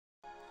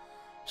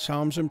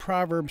Psalms and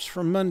Proverbs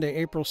for Monday,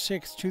 April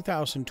 6,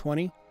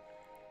 2020. You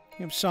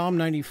have Psalm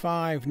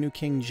 95, New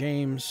King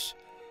James,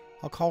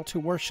 a call to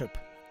worship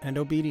and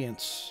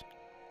obedience.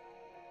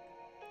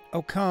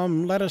 O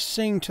come, let us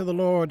sing to the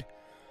Lord.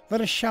 Let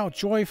us shout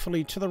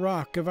joyfully to the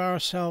rock of our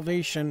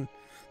salvation.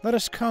 Let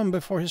us come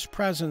before his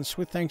presence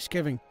with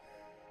thanksgiving.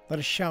 Let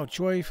us shout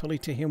joyfully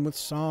to him with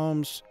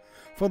psalms.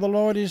 For the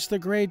Lord is the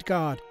great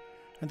God,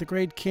 and the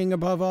great King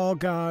above all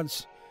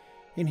gods.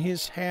 In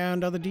his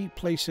hand are the deep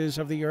places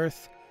of the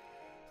earth.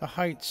 The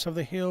heights of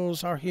the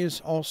hills are his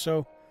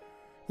also.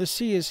 The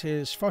sea is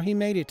his, for he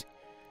made it,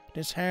 and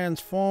his hands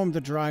formed the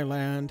dry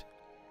land.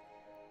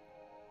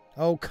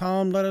 O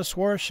come, let us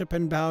worship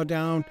and bow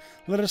down.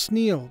 Let us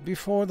kneel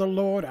before the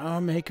Lord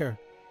our Maker.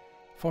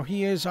 For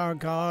he is our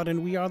God,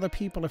 and we are the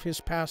people of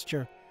his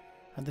pasture,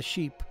 and the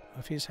sheep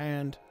of his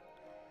hand.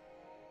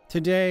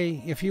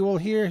 Today, if you will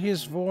hear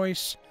his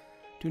voice,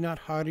 do not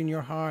harden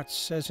your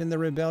hearts, as in the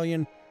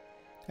rebellion,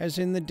 as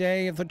in the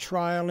day of the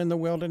trial in the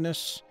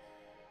wilderness,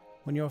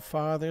 when your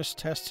fathers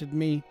tested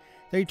me.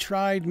 They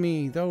tried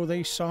me, though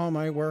they saw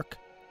my work.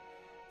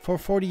 For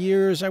 40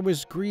 years I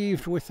was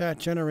grieved with that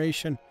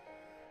generation,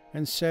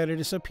 and said, It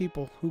is a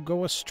people who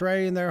go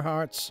astray in their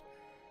hearts.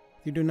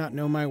 They do not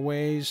know my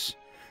ways.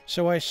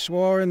 So I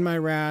swore in my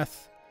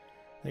wrath,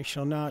 they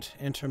shall not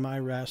enter my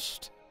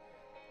rest.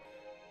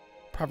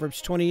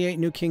 Proverbs 28,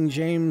 New King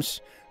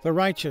James, The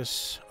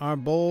righteous are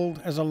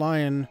bold as a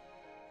lion.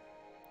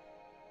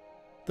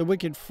 The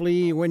wicked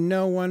flee when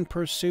no one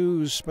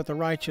pursues, but the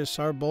righteous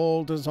are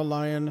bold as a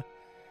lion.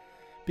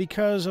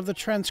 Because of the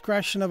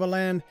transgression of a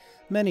land,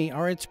 many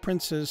are its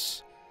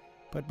princes,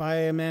 but by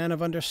a man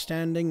of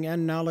understanding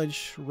and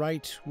knowledge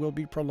right will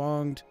be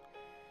prolonged.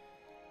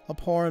 A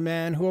poor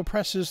man who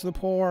oppresses the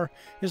poor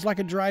is like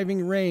a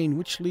driving rain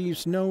which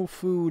leaves no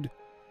food.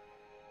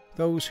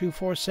 Those who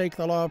forsake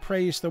the law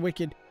praise the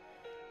wicked,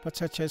 but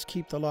such as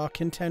keep the law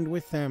contend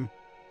with them.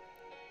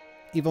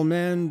 Evil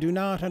men do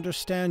not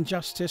understand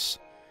justice,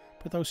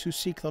 but those who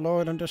seek the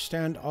Lord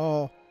understand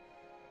all.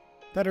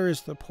 Better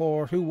is the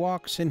poor who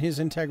walks in his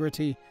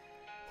integrity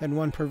than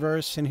one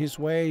perverse in his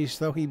ways,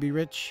 though he be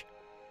rich.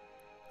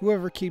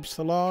 Whoever keeps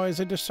the law is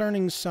a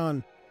discerning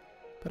son,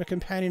 but a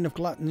companion of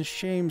gluttons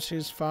shames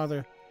his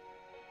father.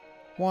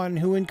 One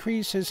who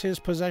increases his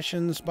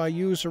possessions by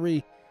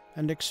usury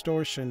and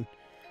extortion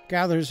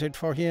gathers it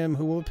for him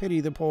who will pity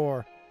the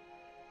poor.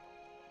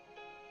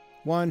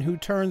 One who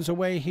turns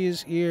away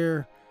his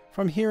ear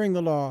from hearing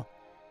the law,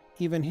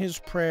 even his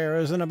prayer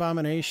is an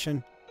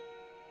abomination.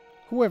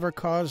 Whoever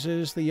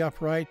causes the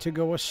upright to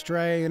go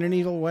astray in an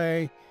evil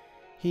way,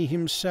 he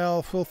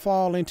himself will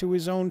fall into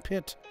his own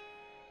pit,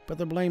 but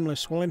the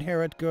blameless will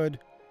inherit good.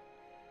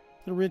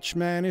 The rich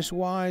man is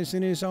wise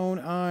in his own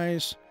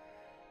eyes,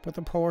 but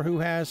the poor who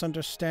has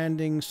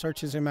understanding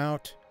searches him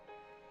out.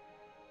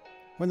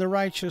 When the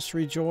righteous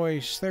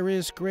rejoice, there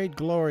is great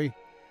glory,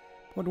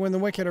 but when the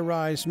wicked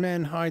arise,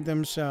 men hide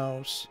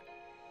themselves.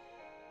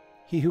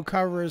 He who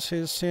covers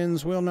his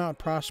sins will not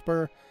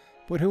prosper,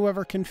 but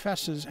whoever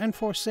confesses and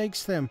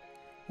forsakes them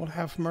will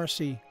have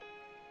mercy.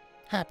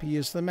 Happy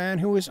is the man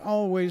who is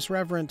always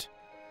reverent,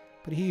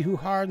 but he who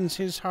hardens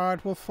his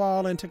heart will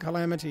fall into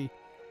calamity.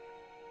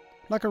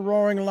 Like a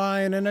roaring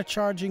lion and a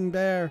charging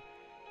bear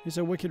is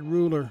a wicked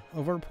ruler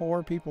over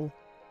poor people.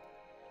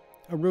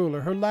 A ruler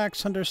who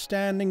lacks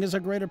understanding is a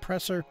great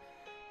oppressor,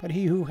 but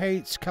he who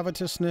hates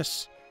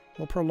covetousness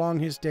will prolong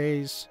his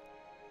days.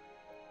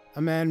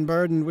 A man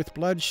burdened with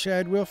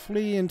bloodshed will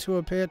flee into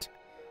a pit.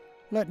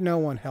 Let no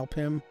one help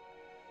him.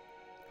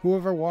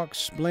 Whoever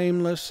walks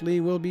blamelessly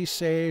will be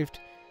saved,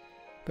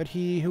 but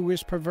he who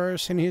is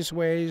perverse in his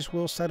ways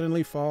will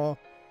suddenly fall.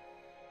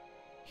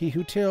 He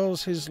who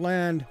tills his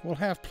land will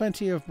have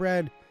plenty of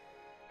bread,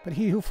 but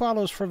he who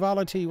follows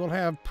frivolity will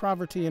have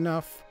poverty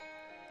enough.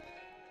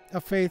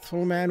 A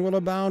faithful man will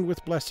abound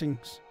with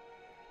blessings,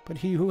 but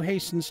he who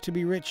hastens to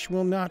be rich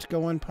will not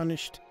go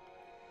unpunished.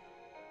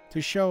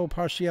 To show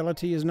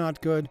partiality is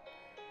not good,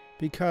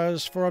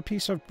 because for a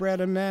piece of bread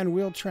a man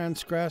will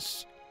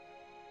transgress.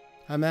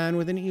 A man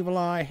with an evil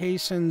eye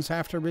hastens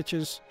after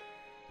riches,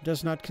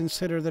 does not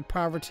consider that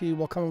poverty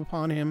will come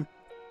upon him.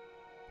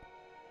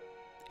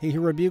 He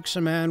who rebukes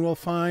a man will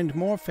find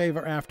more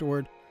favor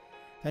afterward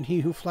than he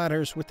who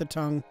flatters with the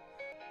tongue.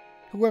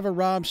 Whoever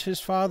robs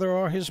his father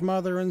or his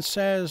mother and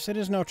says, It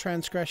is no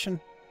transgression,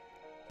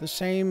 the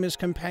same is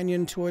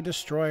companion to a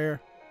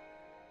destroyer.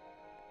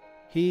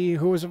 He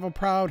who is of a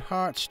proud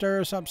heart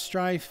stirs up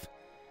strife,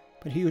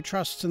 but he who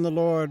trusts in the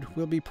Lord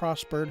will be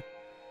prospered.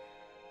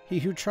 He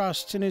who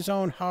trusts in his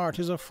own heart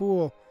is a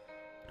fool,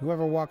 and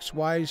whoever walks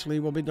wisely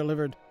will be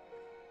delivered.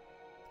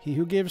 He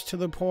who gives to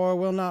the poor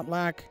will not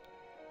lack,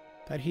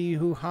 but he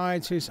who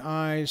hides his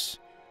eyes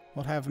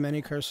will have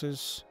many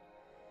curses.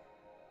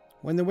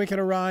 When the wicked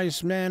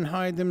arise, men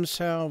hide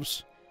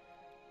themselves,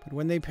 but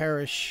when they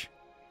perish,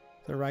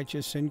 the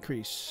righteous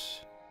increase.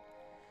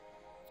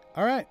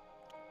 All right.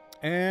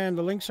 And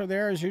the links are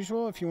there as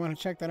usual if you want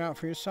to check that out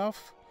for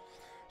yourself.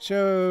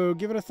 So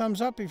give it a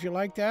thumbs up if you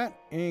like that,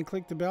 and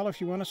click the bell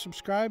if you want to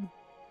subscribe.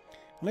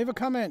 Leave a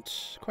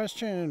comment,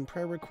 question,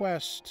 prayer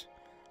request.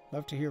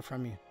 Love to hear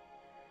from you.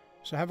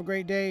 So have a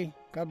great day.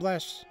 God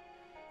bless.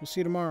 We'll see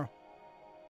you tomorrow.